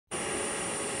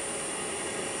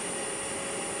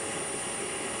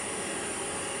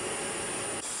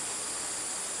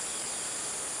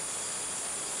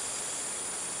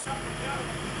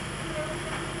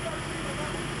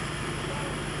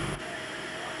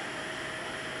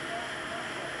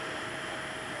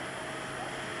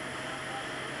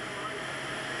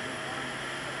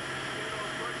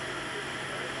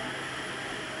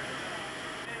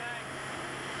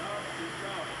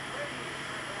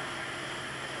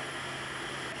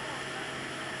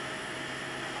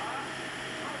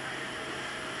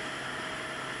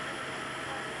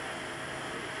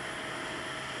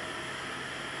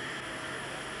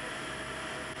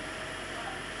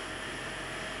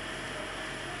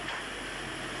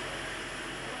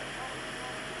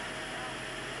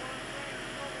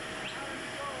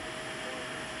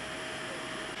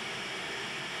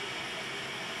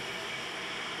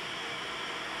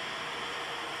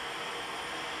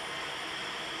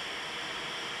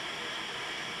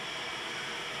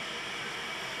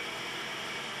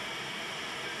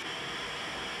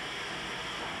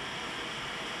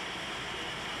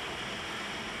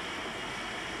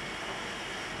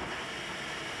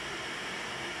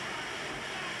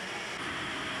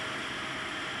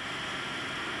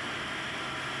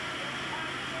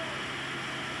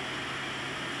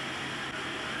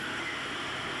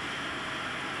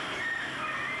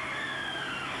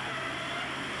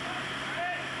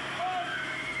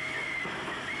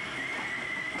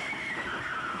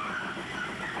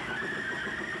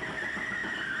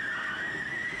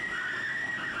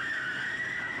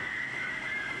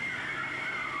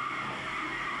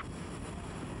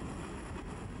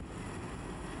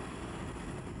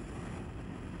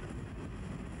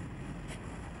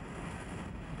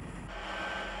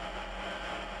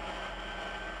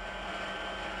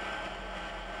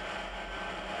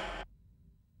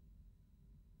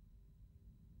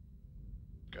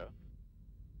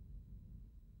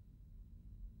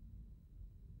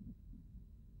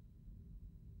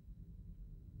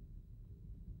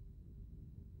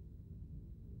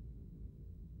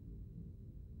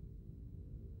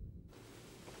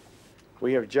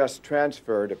We have just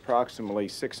transferred approximately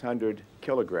 600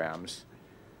 kilograms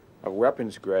of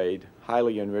weapons-grade,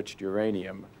 highly enriched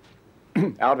uranium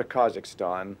out of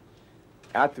Kazakhstan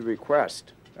at the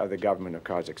request of the government of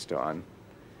Kazakhstan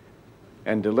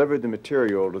and delivered the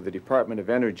material to the Department of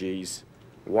Energy's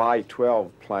Y-12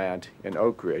 plant in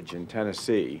Oak Ridge in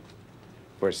Tennessee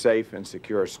for safe and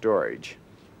secure storage.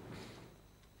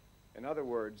 In other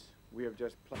words, we have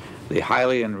just... The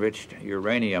highly enriched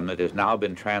uranium that has now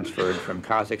been transferred from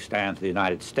Kazakhstan to the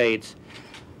United States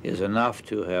is enough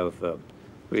to have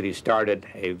really started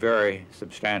a very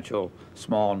substantial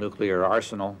small nuclear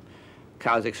arsenal.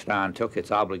 Kazakhstan took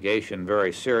its obligation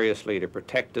very seriously to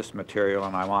protect this material,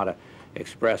 and I want to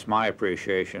express my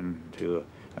appreciation to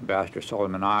Ambassador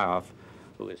Soleimanayev,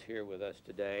 who is here with us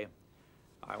today.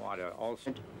 I want to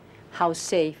also... How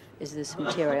safe is this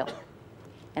material?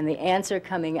 And the answer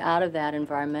coming out of that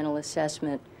environmental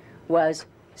assessment was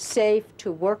safe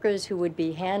to workers who would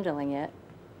be handling it,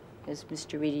 as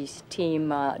Mr. Reedy's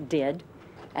team did,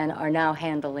 and are now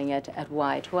handling it at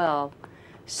Y-12,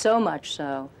 so much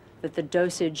so that the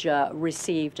dosage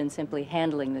received in simply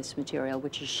handling this material,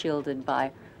 which is shielded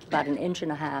by about 1.5 inches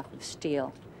of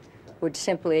steel, would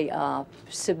simply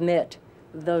submit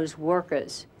those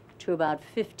workers to about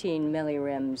 15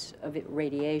 millirems of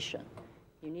radiation.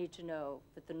 You need to know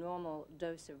that the normal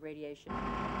dose of radiation...